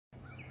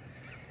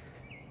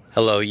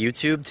Hello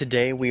YouTube,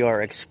 today we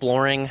are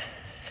exploring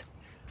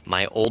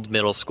my old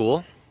middle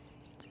school,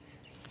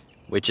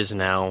 which is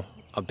now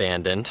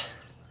abandoned.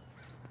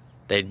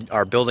 They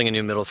are building a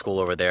new middle school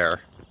over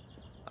there,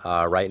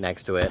 right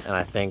next to it, and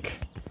I think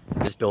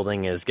this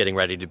building is getting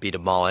ready to be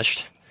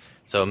demolished.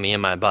 So me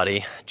and my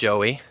buddy,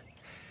 Joey,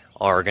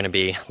 are gonna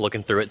be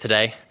looking through it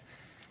today.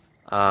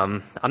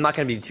 I'm not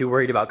gonna be too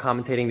worried about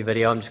commentating the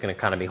video, I'm just gonna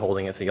kind of be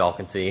holding it so y'all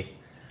can see.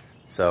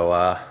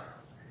 So,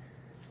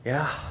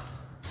 yeah.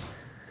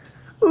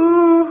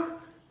 Ooh!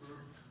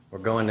 We're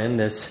going in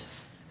this.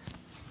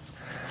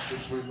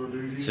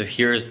 So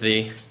here's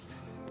the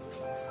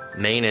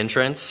main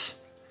entrance.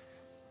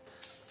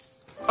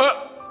 You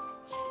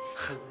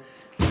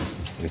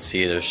can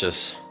see there's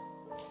just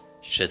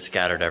shit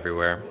scattered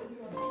everywhere.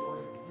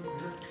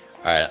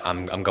 Alright,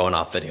 I'm going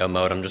off video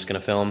mode. I'm just gonna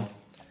film.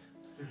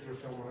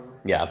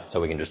 Yeah, so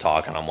we can just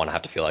talk. I don't want to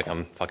have to feel like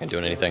I'm fucking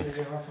doing anything.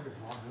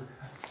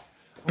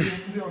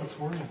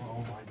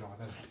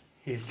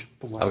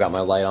 I've got my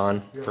light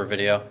on for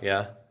video,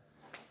 yeah.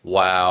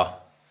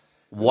 Wow.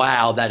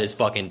 Wow, that is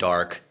fucking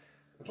dark.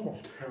 That's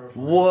almost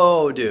terrifying.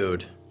 Whoa,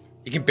 dude.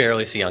 You can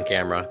barely see on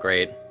camera.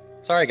 Great.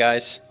 Sorry,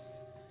 guys.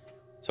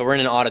 So we're in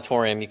an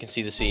auditorium. You can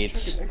see the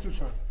seats.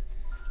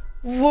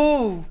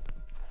 Whoa.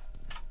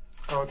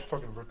 Oh, it's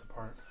fucking ripped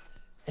apart.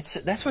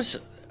 That's what's...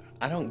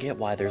 I don't get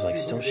why there's like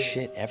still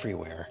shit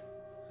everywhere.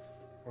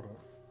 Hold on.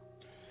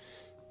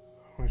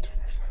 Let me turn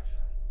my flash.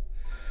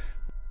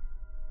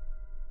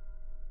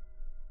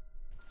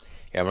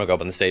 Yeah, I'm gonna go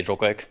up on the stage real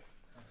quick.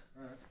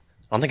 I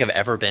don't think I've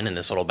ever been in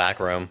this little back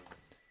room.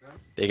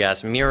 Big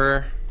ass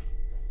mirror,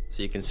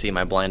 so you can see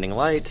my blinding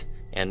light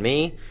and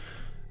me.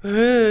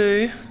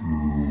 Hey.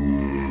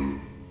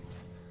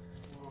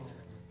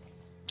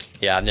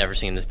 Yeah, I've never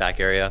seen this back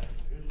area.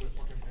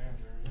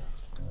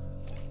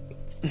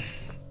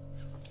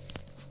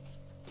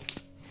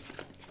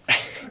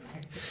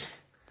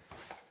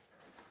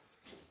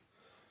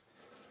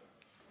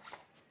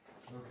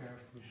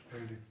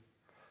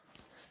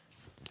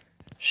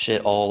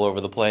 Shit all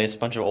over the place,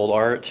 bunch of old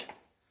art.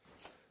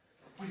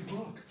 Wait,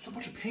 look, there's a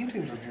bunch of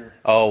paintings in here.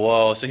 Oh,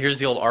 whoa, so here's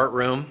the old art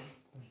room.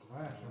 There's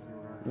glass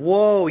everywhere.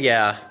 Whoa,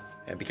 yeah.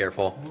 Yeah, be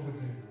careful.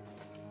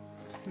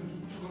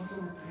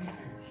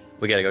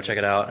 We gotta go check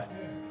it out.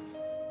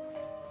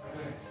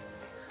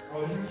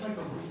 Oh, here's like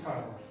the roof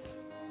tiles.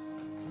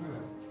 Look at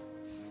that.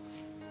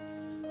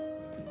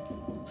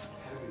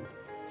 Heavy.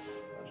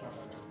 That's not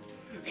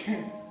that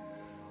heavy.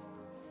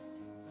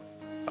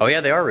 Oh yeah,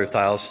 they are roof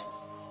tiles.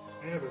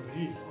 Yeah, they're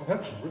these. Oh,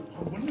 that's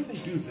when did they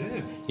do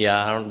this?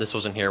 Yeah, this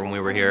wasn't here when we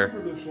were I here.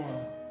 remember this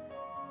one.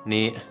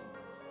 Neat.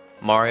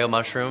 Mario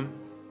mushroom.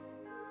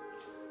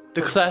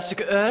 The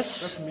classic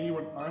us. That's me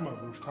when I'm a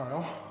roof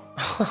tile.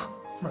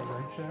 My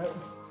right chat.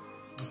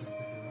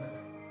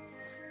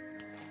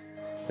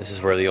 This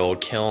is where the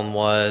old kiln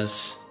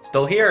was.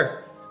 Still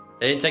here.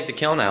 They didn't take the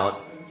kiln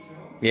out.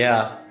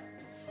 Yeah.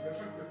 That's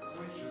like the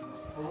clay shit.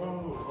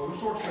 Oh,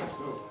 this door's kind of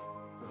dope.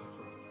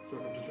 I feel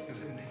like I'm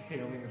just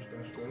inhaling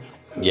asbestos.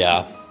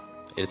 Yeah.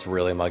 It's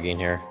really muggy in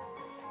here.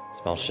 It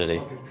smells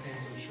shitty.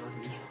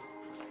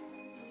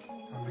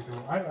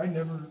 I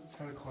never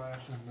had a class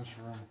in this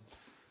room,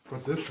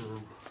 but this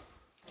room.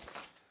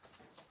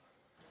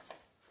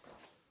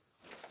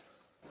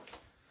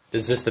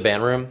 Is this the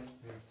band room?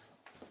 Yeah.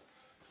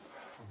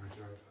 Oh my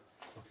god.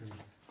 Fucking.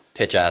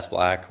 Pitch ass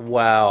black.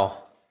 Wow.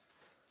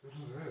 This is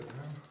it,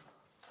 man.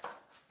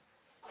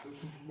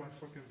 This is my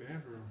fucking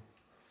band room.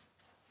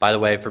 By the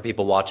way, for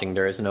people watching,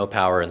 there is no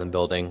power in the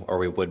building, or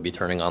we would be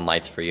turning on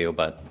lights for you,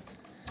 but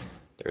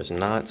there's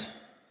not.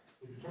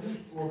 These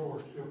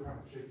floorboards feel kind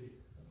of shaky.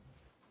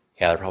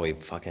 Yeah, they're probably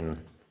fucking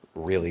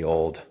really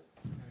old.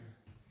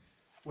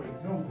 Wait,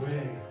 no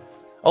way.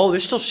 Oh,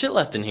 there's still shit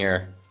left in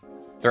here.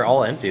 They're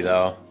all empty,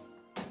 though.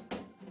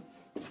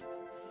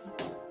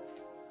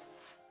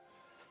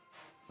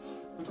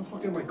 There's a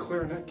fucking like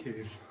clarinet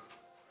case.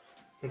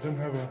 It didn't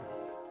have a.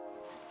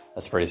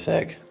 That's pretty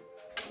sick.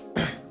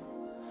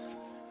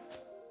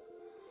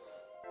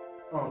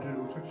 Oh, dude, it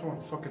looks like someone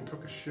fucking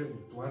took a shit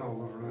and bled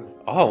all over it.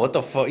 Oh, what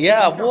the fuck?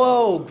 Yeah,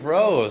 whoa,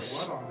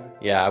 gross. Blood on it.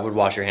 Yeah, I would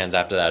wash your hands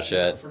after that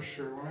shit. For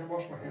sure. When I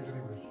wash my hands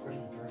anyways,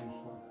 especially dirty as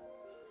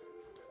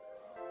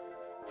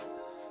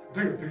fuck.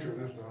 Take a picture of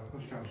this though.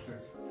 That's kind of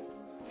sick.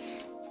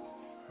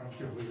 I'm just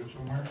gonna leave it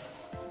somewhere.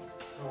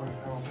 Oh wait,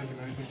 I don't take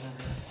anything from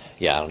here.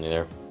 Yeah, I don't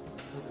either.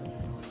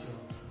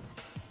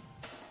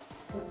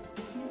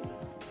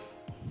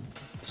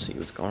 Let's see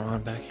what's going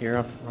on back here.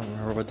 I don't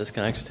remember what this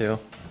connects to.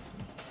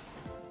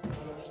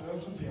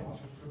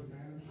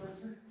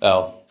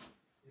 Oh.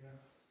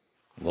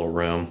 Little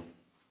room.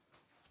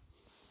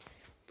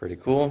 Pretty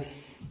cool.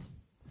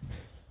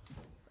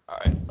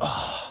 Alright.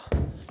 Oh.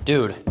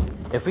 Dude,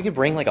 if we could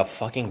bring like a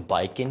fucking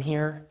bike in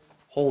here,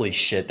 holy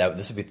shit,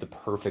 this would be the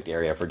perfect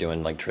area for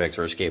doing like tricks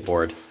or a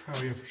skateboard.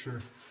 Oh yeah, for sure.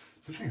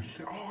 This thing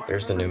is,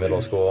 There's the new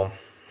middle school.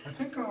 I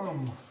think,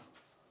 who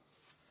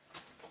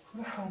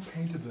the hell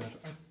painted that?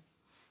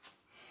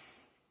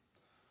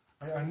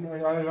 I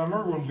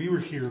remember when we were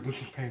here,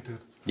 this was painted.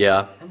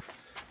 Yeah.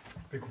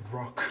 Big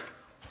rock.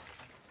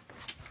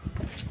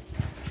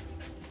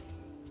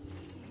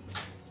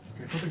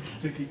 Something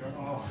sticky.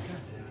 Oh,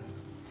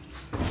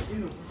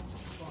 ew.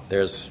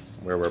 There's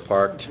where we're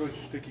parked. It's really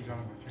sticky on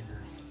my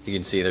fingers. You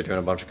can see they're doing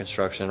a bunch of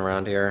construction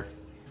around here.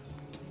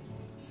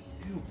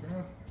 Ew,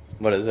 bro.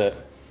 What is it?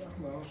 I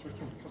don't know. It's like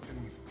some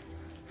fucking.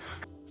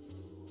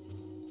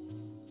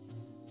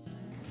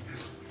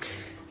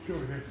 Get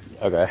over here.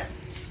 Okay.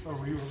 Oh,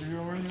 were you over here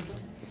already?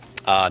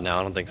 No,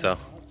 I don't think so.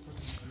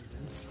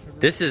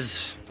 This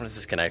is, what does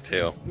this connect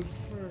to? This is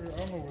where, I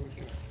don't know where this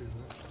gets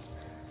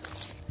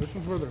to. This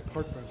is where their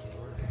park benches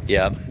are.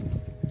 Yep.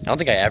 I don't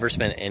think I ever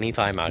spent any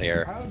time out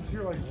here. I was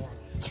here like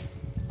once.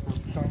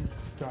 For some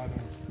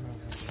goddamn.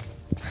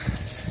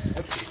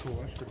 That's pretty cool.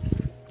 That's pretty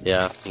cool.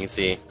 Yeah, you can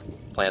see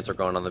plants are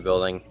growing on the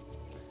building.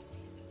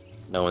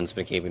 No one's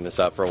been keeping this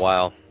up for a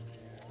while.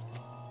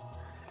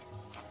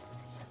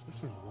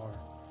 This is water.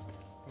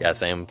 Yeah,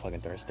 same. I'm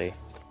fucking thirsty.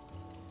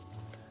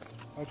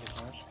 That's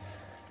just nice.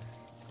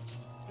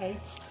 Hey.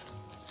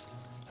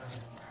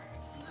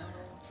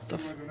 What do I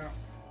do now?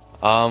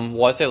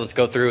 Well, I say let's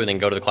go through and then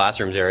go to the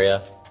classrooms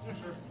area. Yes,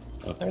 sir.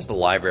 Oh, there's the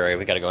library.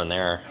 We gotta go in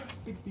there.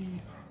 Big B.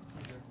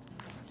 Okay.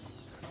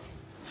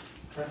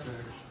 Track bags.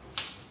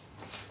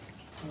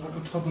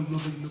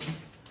 Look.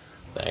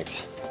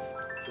 Thanks.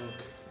 Look.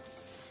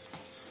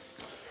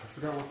 I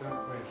forgot what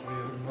that place is.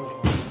 There's no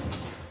water.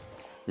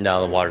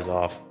 No, the water's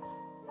off.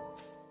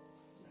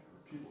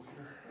 People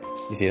here.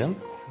 You see them?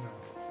 No.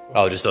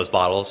 Oh, just those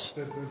bottles.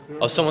 There-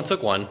 Oh, someone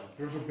took one.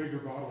 There's a bigger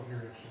bottle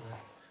here yesterday.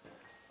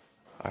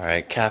 All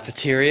right,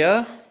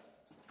 cafeteria.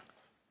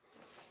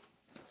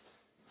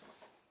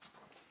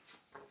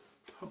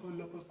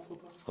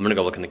 I'm gonna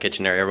go look in the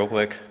kitchen area real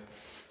quick.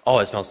 Oh,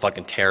 it smells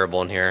fucking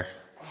terrible in here.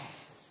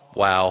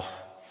 Wow.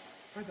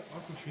 Why the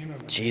Aquafina,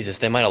 man? Jesus,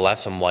 they might have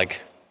left some,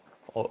 like,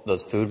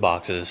 those food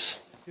boxes.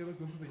 Yeah, look,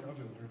 those are the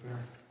ovens right there.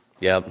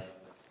 Yep.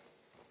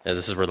 Yeah,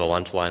 this is where the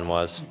lunch line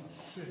was.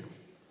 Sick.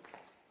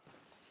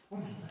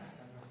 What is that?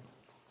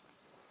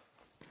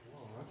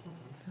 Whoa, that's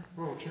nothing here.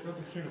 Bro, check out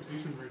the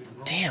sanitation rating,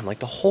 bro. Damn, like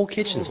the whole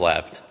kitchen's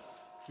left.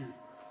 Dude,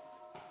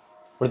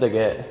 What did they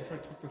get? if I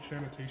took the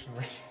sanitation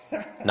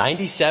rating.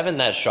 97?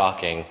 That's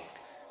shocking.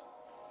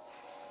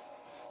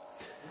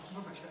 This is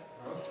not the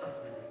cat, bro. That's kind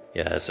of creepy.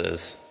 Yeah, this is. This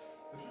is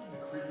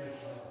the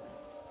creepiest one.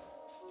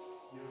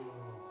 Yo.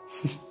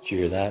 Did you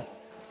hear that?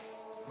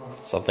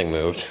 Something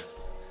moved.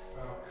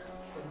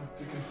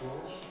 Dickens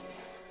rolls.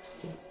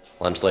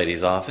 Lunch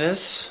lady's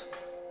office.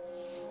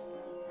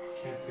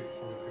 Can't take a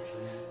photo picture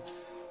here.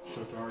 It's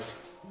so dark.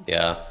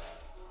 Yeah.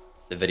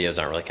 The videos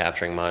aren't really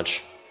capturing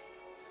much.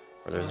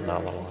 Or there's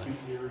not a lot of light.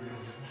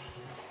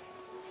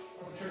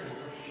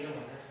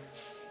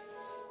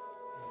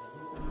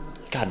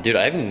 God, dude,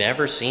 I've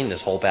never seen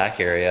this whole back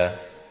area.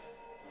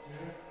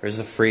 There's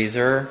a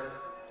freezer.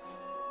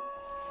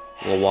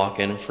 A little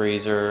walk-in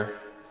freezer.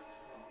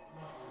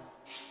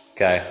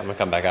 Okay, I'm gonna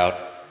come back out.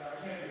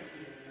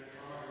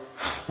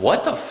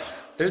 What the f-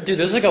 Dude,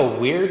 there's like a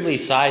weirdly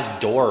sized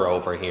door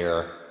over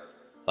here.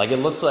 Like, it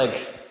looks like...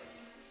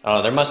 I don't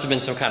know, there must have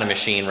been some kind of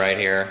machine right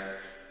here.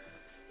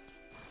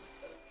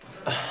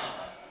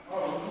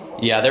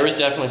 Yeah, there was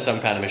definitely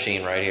some kind of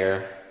machine right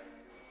here.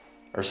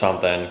 Or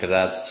something, because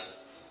that's...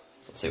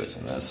 Let's see what's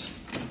in this.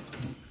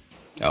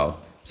 Oh,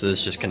 so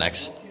this just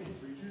connects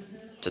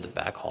to the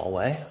back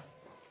hallway.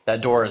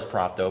 That door is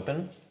propped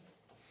open.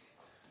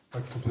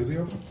 Like completely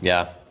open?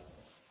 Yeah.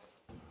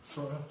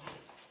 So,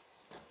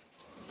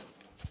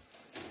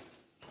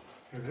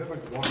 yeah, they have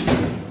like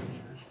walk-in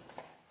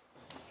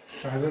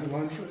silent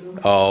lunch or something.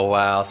 Oh,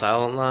 wow,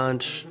 silent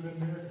lunch.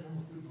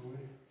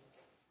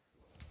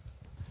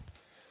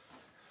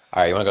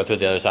 Alright, you want to go through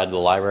the other side of the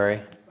library?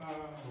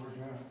 Where's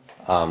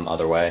that?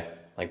 Other way.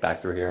 Like back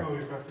through here. Oh,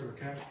 you're back to the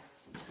cat.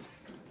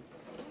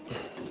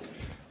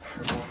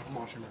 I'm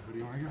watching my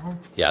video when I get home.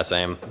 Yeah,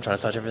 same. I'm trying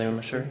to touch everything with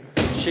my shirt.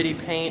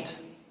 Shitty paint.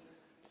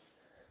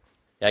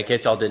 Yeah, in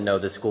case y'all didn't know,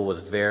 this school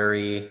was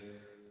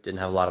didn't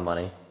have a lot of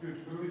money. Dude,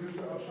 literally just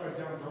the upside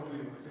down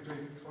W. I think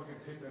they fucking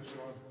take that shit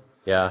on.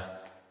 Yeah.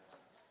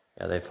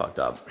 Yeah, they fucked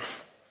up.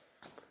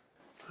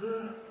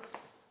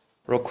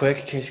 Real quick,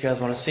 in case you guys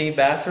want to see,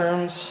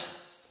 bathrooms.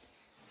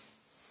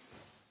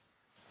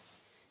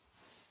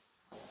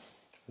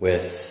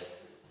 With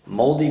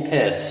moldy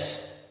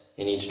piss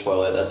in each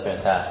toilet. That's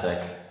fantastic.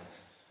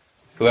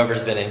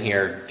 Whoever's been in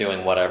here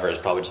doing whatever has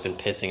probably just been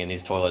pissing in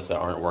these toilets that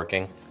aren't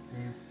working.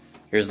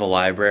 Here's the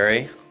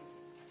library.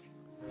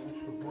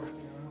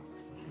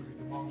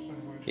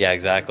 Yeah,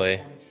 exactly.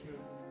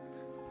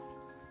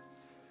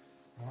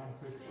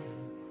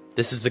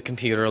 This is the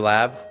computer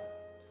lab.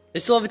 They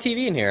still have a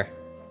TV in here.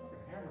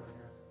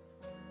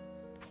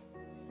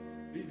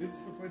 This is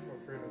the place I'm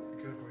afraid of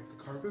because like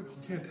the carpet,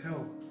 you can't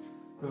tell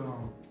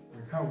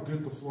like how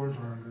good the floors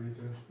are underneath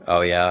it.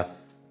 Oh, yeah.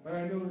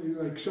 I know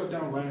they like shut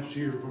down last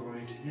year, but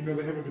like you know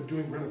they haven't been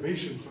doing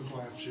renovations since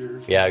last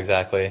year. So. Yeah,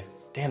 exactly.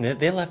 Damn,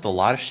 they left a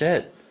lot of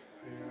shit.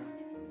 Yeah.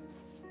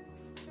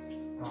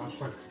 Oh,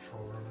 it's like a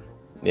control room or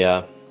something.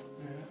 Yeah.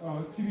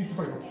 Yeah. The TV's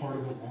like a part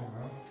of the wall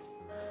now.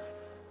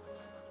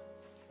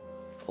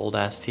 Old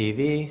ass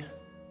TV.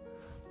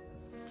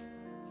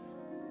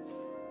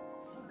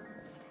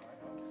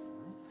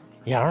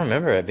 Yeah, I don't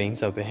remember it being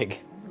so big.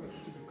 Remember that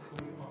stupid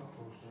curly hot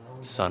poster? I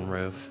always-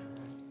 Sunroof.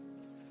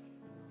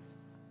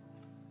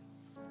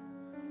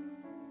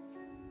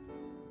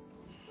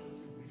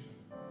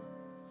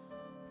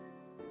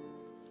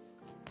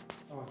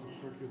 Oh, the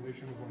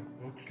circulation of like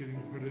books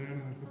getting put in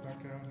and then put back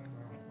out. I don't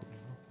fucking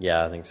know.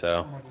 Yeah, I think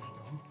so. Am I just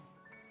dumb?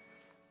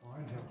 Well, I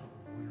have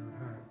something weird.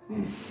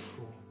 Huh?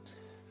 Cool.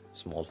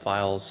 Some old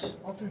files.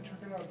 Oh, dude, check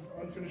it out.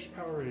 Unfinished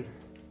Powerade.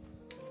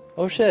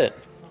 Oh shit.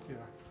 Fuck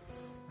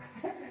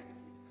yeah.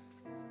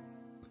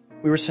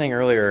 We were saying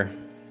earlier,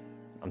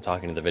 I'm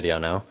talking to the video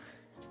now,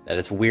 that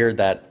it's weird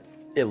that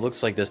it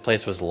looks like this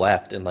place was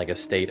left in like a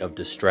state of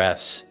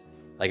distress.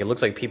 Like it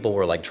looks like people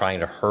were like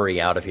trying to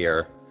hurry out of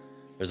here.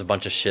 There's a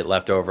bunch of shit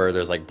left over.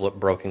 There's like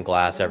broken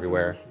glass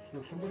everywhere.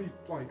 So somebody,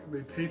 like,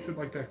 they pasted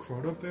like that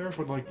quote up there,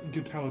 but like, you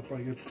can tell it's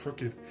like, it's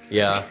crooked.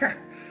 Yeah.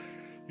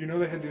 You know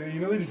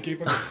they just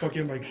gave like a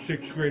fucking like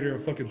 6th grader a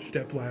fucking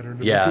step ladder.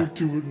 And Yeah. Like,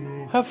 do it,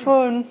 no. Have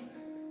fun. Yeah,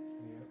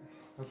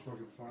 that's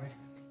fucking funny.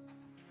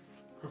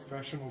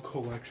 Professional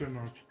collection,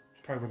 or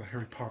probably where the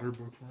Harry Potter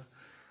books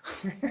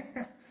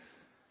were.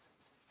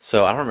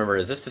 So I don't remember,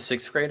 is this the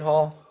 6th grade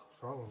hall?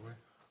 Probably.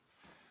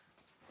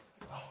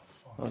 Oh,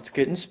 fuck. Oh, it's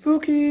getting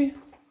spooky.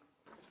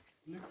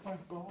 Lick my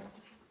balls.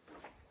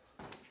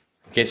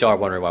 In case y'all are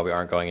wondering why we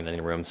aren't going in any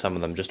rooms, some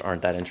of them just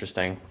aren't that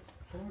interesting.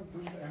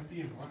 This is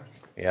empty and black.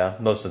 Yeah,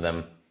 most of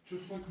them.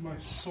 Just like my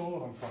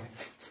soul, I'm funny.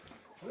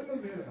 I didn't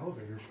know they had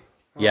elevators.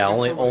 Yeah,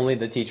 I guess only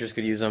the teachers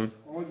could use them.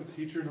 only the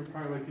teachers and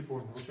probably like people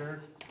in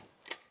wheelchairs.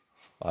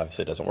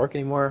 Obviously it doesn't work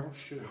anymore. Oh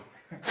shit.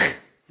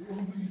 You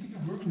think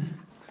I'm working?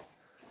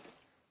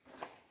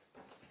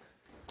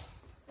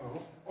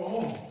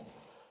 Oh.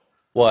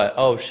 What?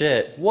 Oh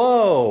shit.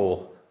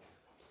 Whoa!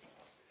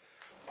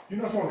 You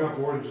know someone got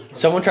bored and just started.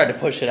 Someone tried to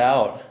push it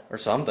out or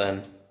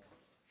something.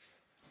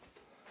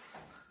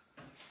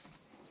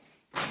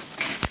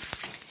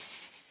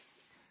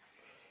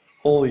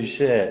 Holy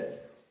shit.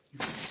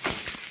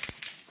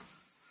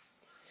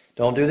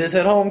 Don't do this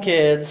at home,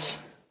 kids.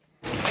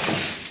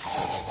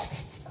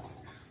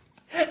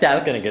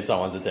 That's gonna get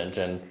someone's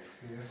attention.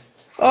 Yeah.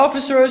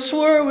 Officer, I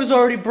swear it was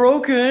already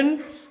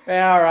broken.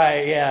 Yeah,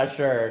 alright, yeah,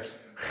 sure.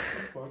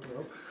 Fuck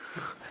up.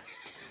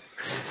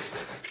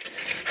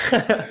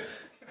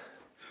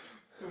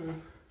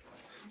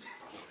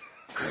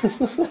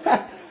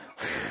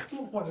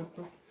 What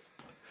the?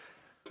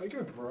 Can I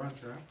get a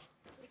bronze wrap?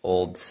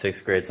 Old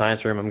 6th grade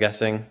science room, I'm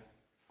guessing.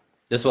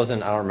 This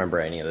wasn't, I don't remember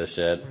any of this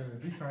shit.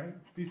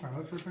 Be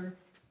silent for a second.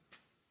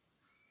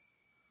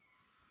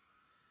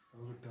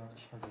 That was a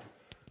dog.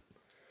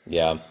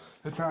 Yeah.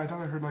 I thought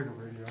I heard like a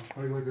radio,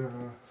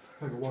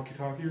 like a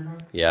walkie-talkie or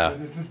something. Yeah.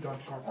 It's just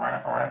dogs going.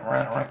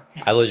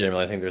 I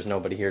legitimately think there's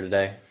nobody here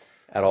today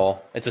at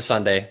all. It's a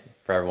Sunday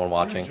for everyone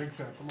watching.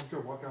 Someone's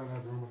gonna walk out of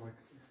that room with like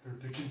their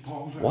dick and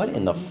balls. What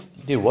in the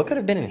dude, what could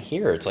have been in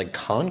here? It's like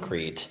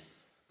concrete.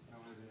 No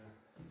idea.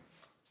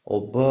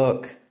 Old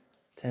book.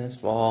 Tennis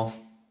ball.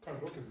 What kind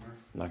of book is there?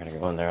 I'm not gonna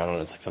go in there. I don't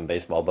know, it's like some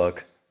baseball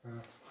book.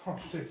 Oh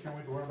shit, can't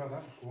wait to learn about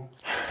that in school.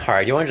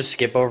 Alright, do you want to just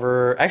skip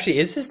over? Actually,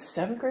 is this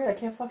the 7th grade? I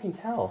can't fucking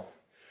tell.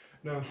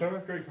 No,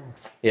 7th grade, come on.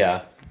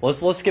 Yeah.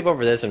 Let's skip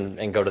over this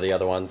and go to the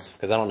other ones,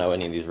 because I don't know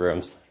any of these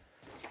rooms.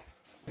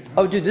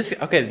 Oh, dude, this...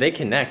 Okay, they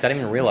connect. I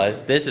didn't even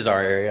realize. This is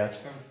our area.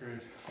 7th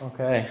grade.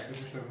 Okay.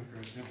 This is 7th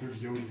grade. Yep, there's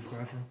Yodi's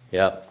classroom.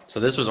 Yep. So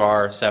this was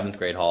our 7th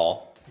grade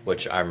hall,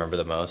 which I remember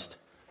the most.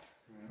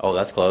 Oh,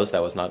 that's closed.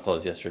 That was not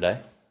closed yesterday.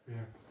 Yeah.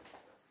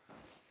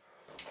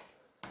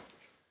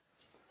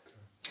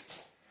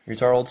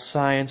 Here's our old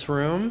science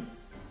room.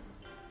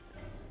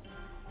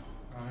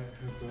 I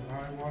have the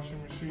eye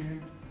washing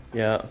machine.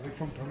 Yeah. Like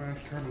some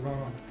dumbass turned it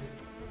on.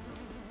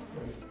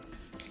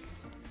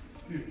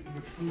 Dude,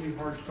 the truly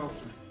hard seltzer.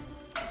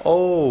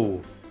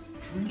 Oh,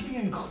 Drinking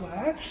in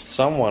class?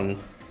 someone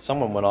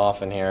went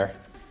off in here.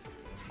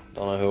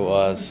 Don't know who it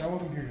was. I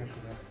wasn't here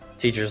yesterday.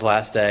 Teacher's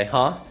last day, huh?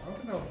 I don't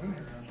think I was in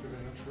here yesterday.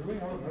 That's really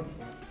how it knows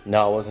that.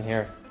 No, it wasn't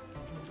here.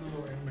 Let's do a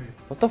little anime.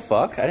 What the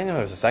fuck? I didn't know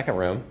there was a second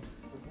room.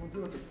 Let's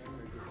do like an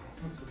anime girl.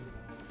 Let's do it.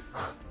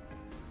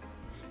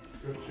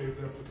 Gotta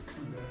save that for the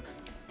Kodak.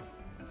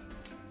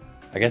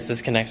 I guess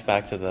this connects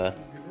back to the... Give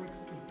like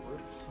fucking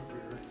bricks over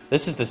here.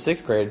 This is the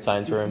 6th grade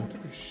science room. Someone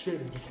took a shit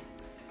and just...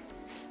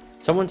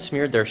 Someone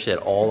smeared their shit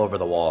all over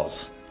the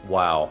walls.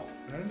 Wow.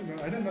 I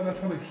didn't know that's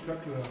how they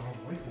stuck the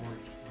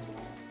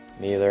whiteboards.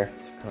 Me either.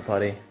 It's kind of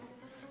putty.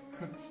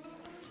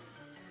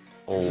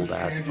 Old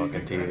ass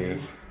fucking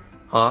TV.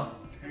 Huh?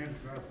 Hands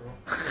that,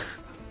 bro.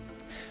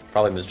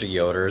 Probably Mr.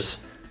 Yoder's.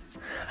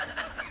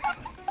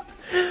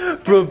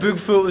 Bro,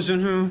 Bigfoot was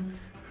in here.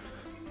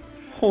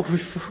 Holy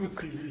fuck.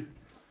 TV.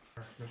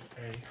 Miss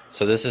A.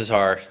 So this is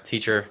our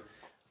teacher,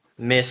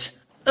 Miss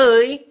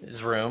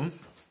A's room.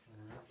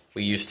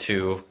 We used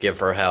to give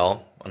her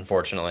hell,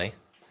 unfortunately.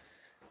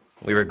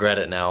 We regret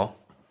it now.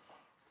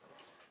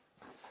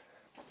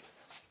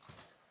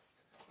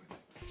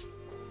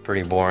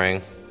 Pretty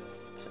boring.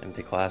 Just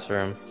empty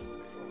classroom.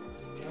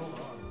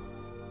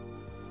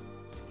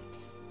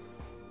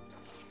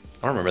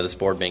 I don't remember this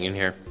board being in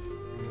here.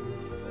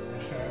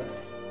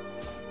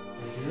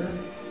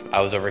 I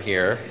was over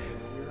here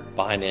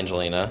behind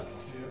Angelina.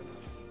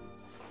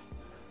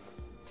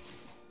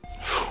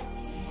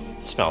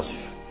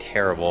 Smells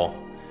terrible.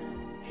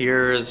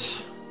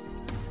 Here's,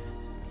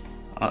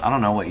 I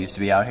don't know what used to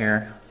be out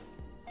here.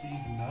 These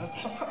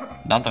nuts.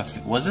 Not the,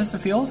 was this the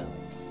field?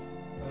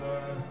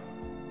 I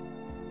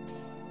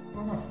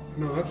don't know.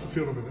 No, that's the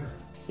field over there.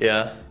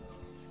 Yeah.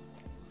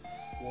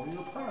 Warrior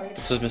Pride.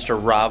 This is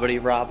Mr.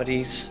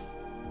 Robbody's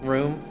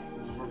room.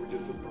 This is where we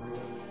did the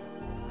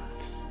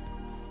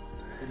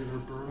regular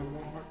Berlin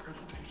Walmart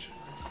presentation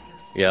right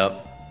here.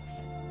 Yep.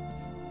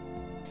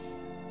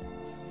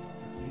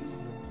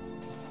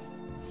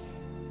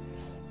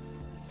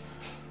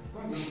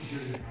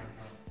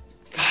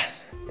 God,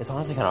 it's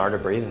honestly kind of hard to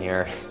breathe in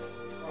here.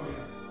 Oh,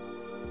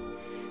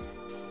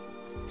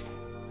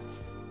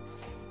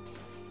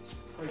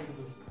 yeah.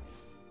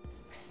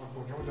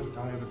 Probably could have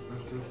died of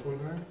asbestos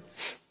poisoning.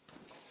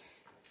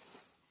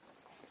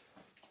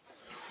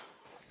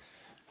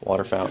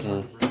 Water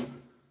fountain.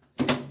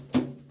 Here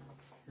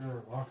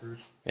are lockers.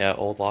 Yeah,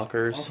 old I was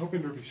lockers.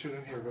 hoping there'd be shit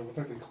in here, but it looks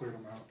like they cleared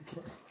them out.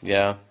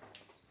 Yeah.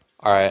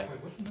 All right.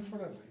 Wait, wasn't this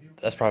where that lady?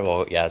 That's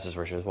probably, yeah, this is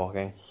where she was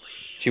walking.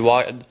 She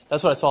walked,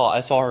 that's what I saw. I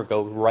saw her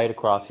go right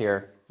across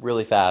here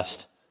really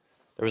fast.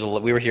 There was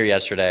we were here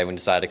yesterday. We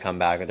decided to come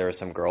back, and there was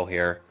some girl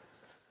here.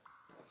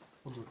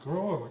 Was it a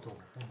girl or like a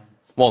woman?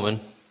 Woman.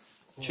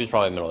 She was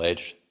probably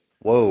middle-aged.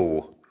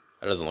 Whoa.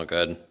 That doesn't look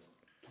good.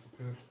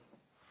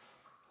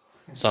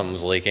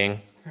 Something's leaking.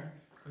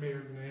 Maybe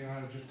they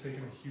had just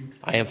taken a huge...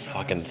 I am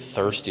fucking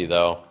thirsty,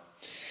 though.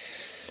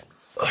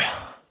 Getting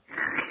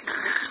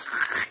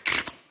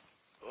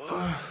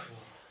hard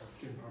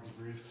to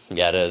breathe.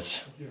 Yeah, it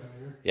is. Get out of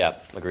here. Yeah,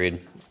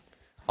 agreed.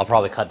 I'll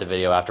probably cut the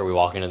video after we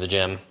walk into the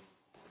gym,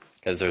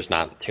 because there's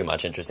not too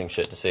much interesting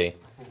shit to see.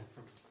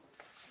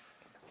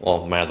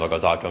 Well, might as well go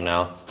talk to him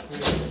now.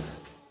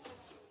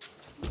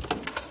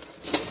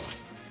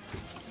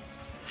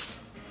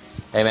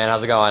 Hey man,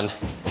 how's it going?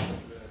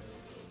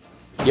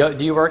 Yo,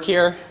 do you work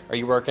here? Are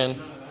you working?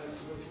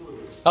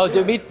 Oh,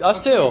 dude,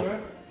 us too.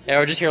 Yeah,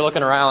 we're just here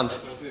looking around.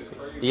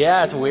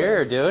 Yeah, it's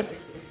weird, dude.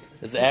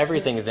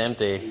 Everything is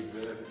empty.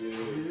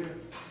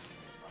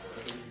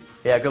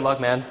 Yeah, good luck,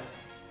 man.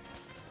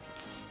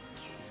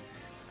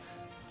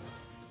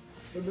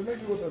 But they might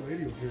be what that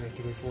lady was here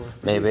today for.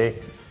 Maybe.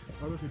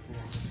 Other people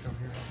want to come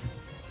here.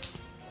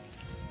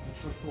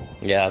 That's so cool.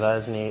 Yeah, that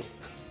is neat.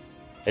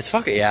 It's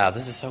fucking, yeah,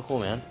 this is so cool,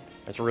 man.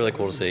 It's really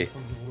cool to see.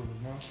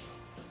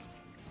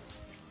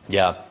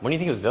 Yeah. When do you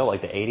think it was built?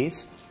 Like the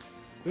 80s?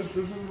 This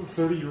is a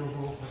 30-year-old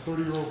old, a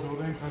 30-year-old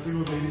building. I think it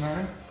was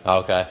 89. Oh,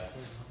 okay.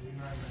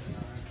 89,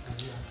 99,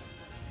 yeah.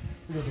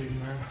 It was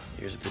 89.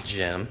 Here's the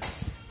gym.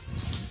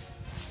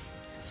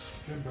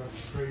 Gym bag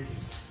is crazy.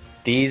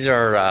 These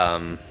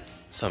are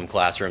some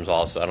classrooms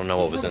also. I don't know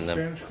what was in them.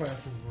 Spanish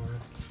classrooms were.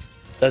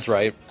 That's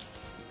right.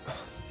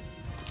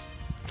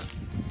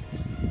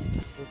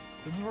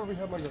 This is where we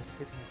had like a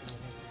picnic.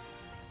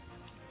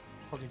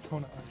 Fucking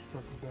Kona ice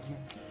truck was down there.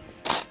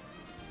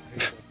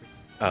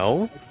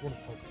 Oh? I just want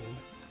to park there.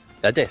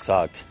 That day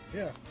sucked.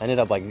 Yeah. I ended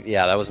up like,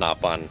 yeah, that was not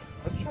fun.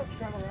 I just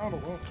shot around a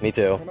little. Me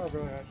too. Well, not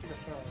really. I think I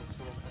shot around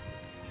a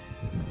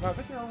little. No, I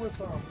think they were with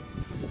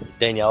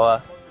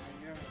Daniela.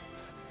 yeah.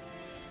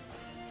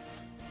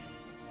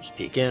 Just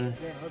peeking.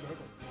 Yeah, I know.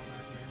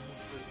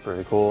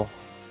 Pretty cool.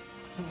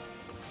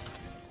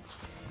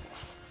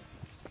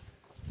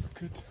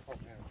 Good. Oh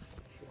man.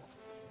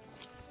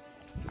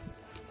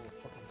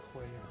 Fucking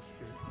clay on the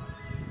street.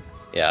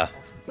 Yeah.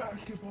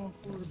 Basketball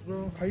court,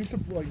 bro. I used to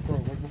like, bro,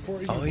 like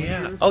before. Oh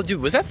yeah. Oh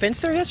dude, was that fence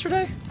there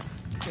yesterday?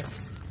 Yeah.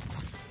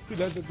 Dude,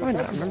 the I fence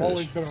has remember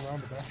always this. been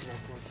around the basketball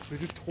court. They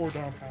just tore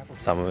down half of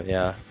it. Some of it,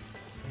 yeah.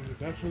 And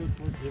that's really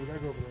cool. Go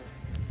back over there.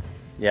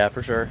 Yeah,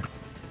 for sure.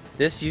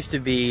 This used to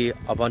be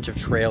a bunch of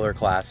trailer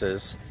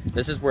classes.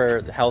 This is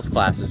where the health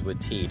classes would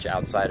teach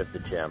outside of the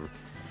gym.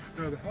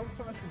 No, the health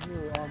classes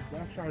were on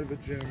that side of the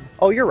gym.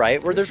 Oh, you're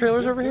right. Were there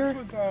trailers over here?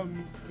 This was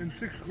in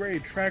 6th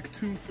grade, track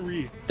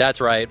 2-3.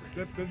 That's right.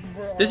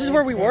 This is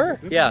where we were?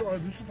 Yeah.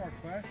 This is our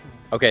classroom.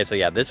 Okay, so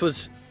yeah, this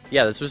was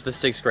the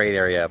 6th grade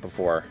area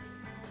before.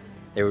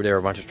 There were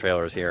a bunch of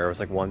trailers here. It was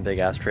like one big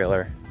ass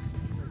trailer.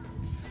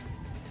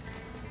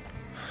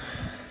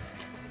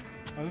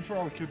 This is where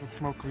all the kids would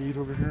smoke weed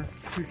over here.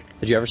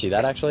 Did you ever see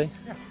that actually?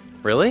 Yeah.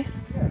 Really?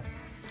 Yeah.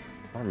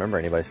 I don't remember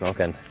anybody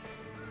smoking.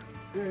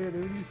 Yeah, they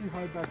used to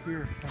hide back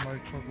here and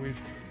like smoke weed.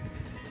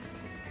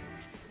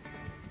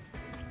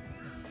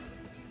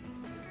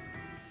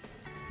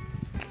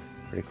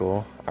 Pretty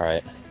cool. All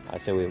right, I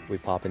say we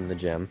pop into the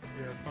gym.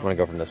 Yeah. You want to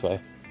go from this way?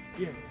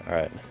 Yeah. All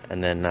right,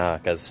 and then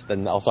because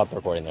then I'll stop the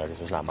recording there because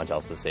there's not much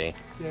else to see.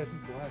 Yeah, it's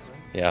black, right?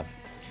 Yeah.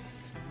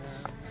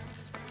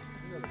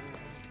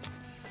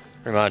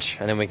 Pretty much,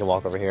 and then we can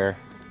walk over here.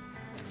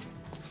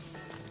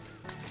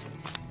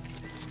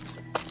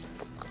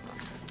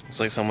 It's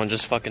like someone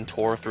just fucking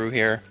tore through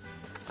here.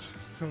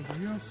 Sounds like,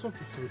 yeah, suck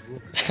it, bro.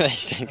 They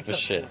stink of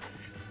shit.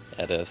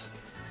 Yeah, it is.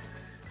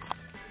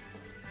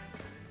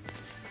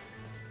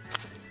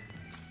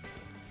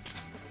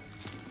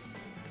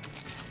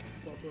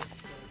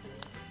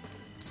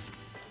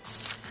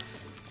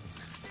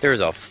 There's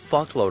a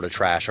fuckload of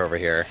trash over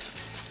here.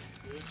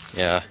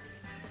 Yeah.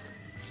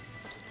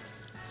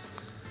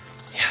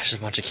 Yeah, just a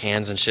bunch of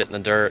cans and shit in the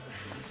dirt.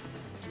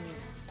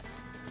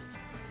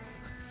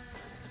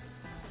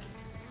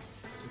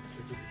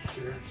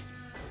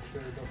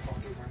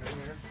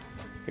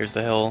 Here's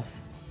the hill.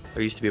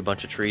 There used to be a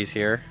bunch of trees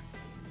here.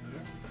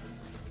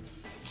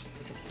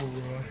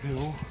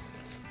 Hill.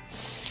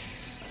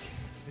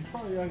 He's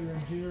probably either in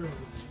here or...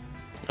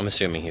 I'm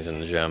assuming he's in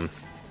the gym.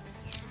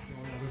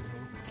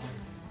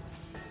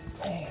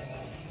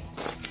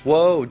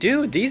 Whoa,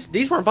 dude,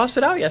 these weren't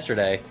busted out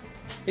yesterday.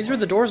 These were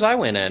the doors I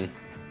went in.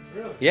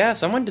 Really? Yeah,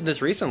 someone did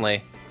this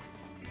recently.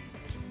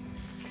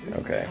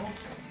 Okay. Oh,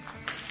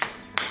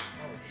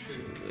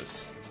 shit.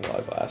 Jesus, it's a lot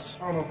of glass.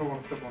 I don't know if I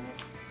want to step on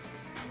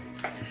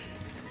it.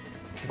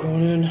 I'm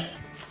going in.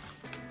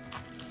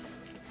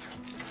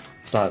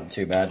 It's not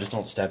too bad, just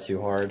don't step too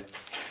hard.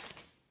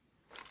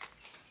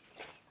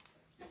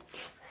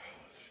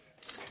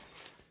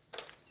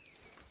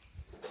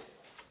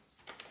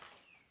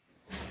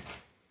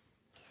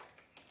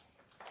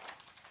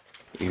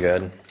 You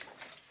good?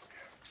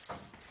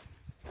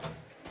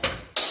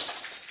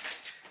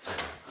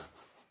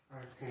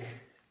 Alright, cool.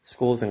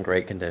 School's in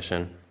great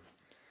condition.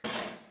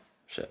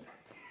 Shit.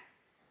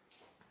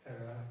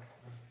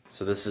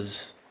 So this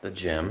is the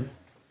gym.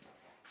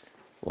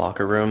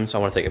 Locker room, so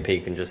I want to take a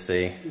peek and just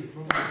see. Yeah,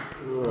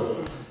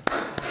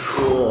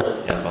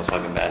 it smells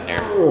fucking bad in here.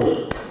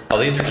 Oh,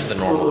 these are just the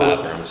normal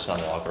bathrooms,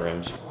 some locker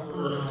rooms.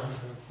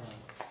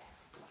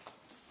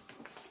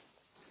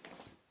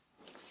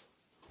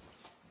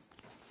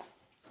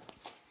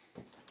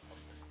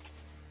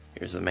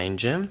 Here's the main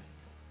gym.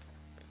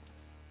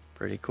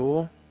 Pretty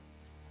cool.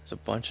 There's a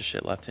bunch of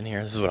shit left in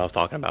here. This is what I was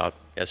talking about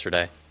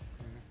yesterday.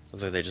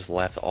 Looks like they just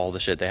left all the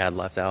shit they had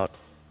left out.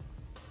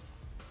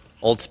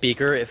 Old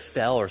speaker, it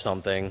fell or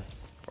something.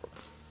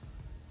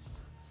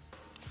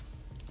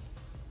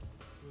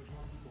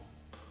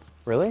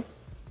 Really? Yeah,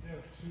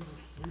 there's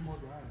 3 more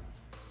guys.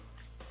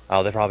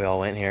 Oh, they probably all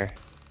went here.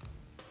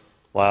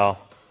 Wow.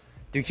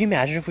 Dude, can you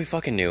imagine if we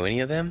fucking knew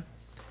any of them?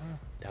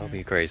 That would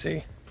be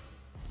crazy.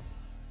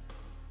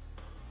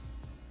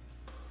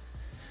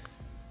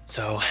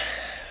 So,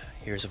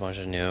 here's a bunch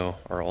of new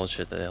or old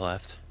shit that they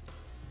left.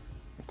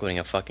 Including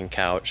a fucking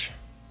couch.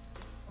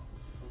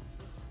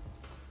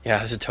 Yeah,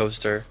 there's a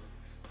toaster.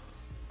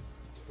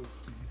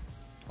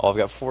 Oh, I've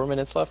got 4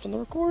 minutes left in the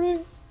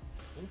recording.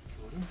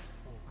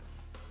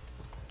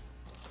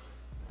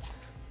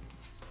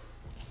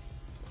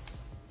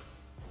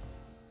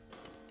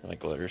 Like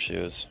glitter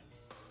shoes.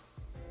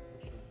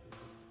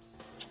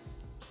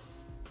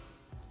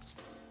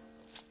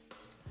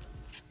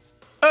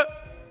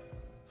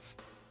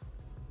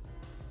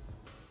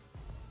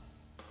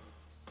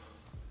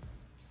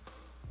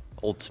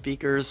 Old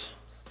speakers,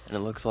 and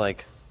it looks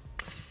like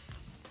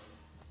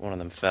one of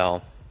them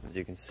fell, as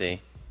you can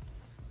see.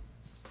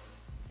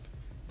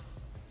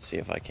 See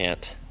if I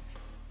can't.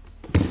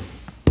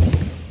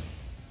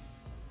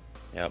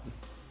 Yep.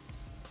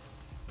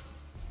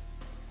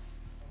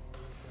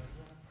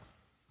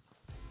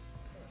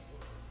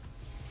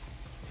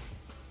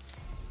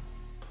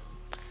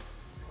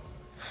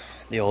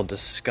 The old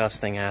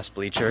disgusting ass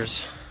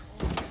bleachers.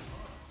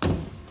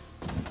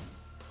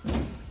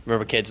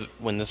 Remember kids,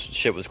 when this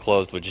shit was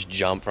closed, would just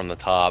jump from the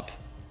top.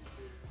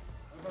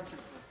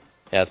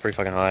 Yeah, it's pretty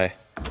fucking high.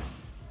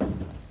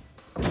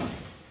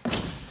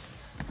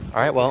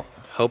 Alright, well,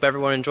 hope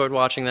everyone enjoyed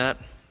watching that.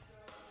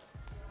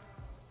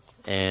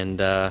 And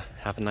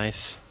have a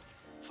nice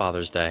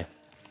Father's Day.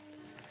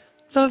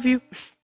 Love you.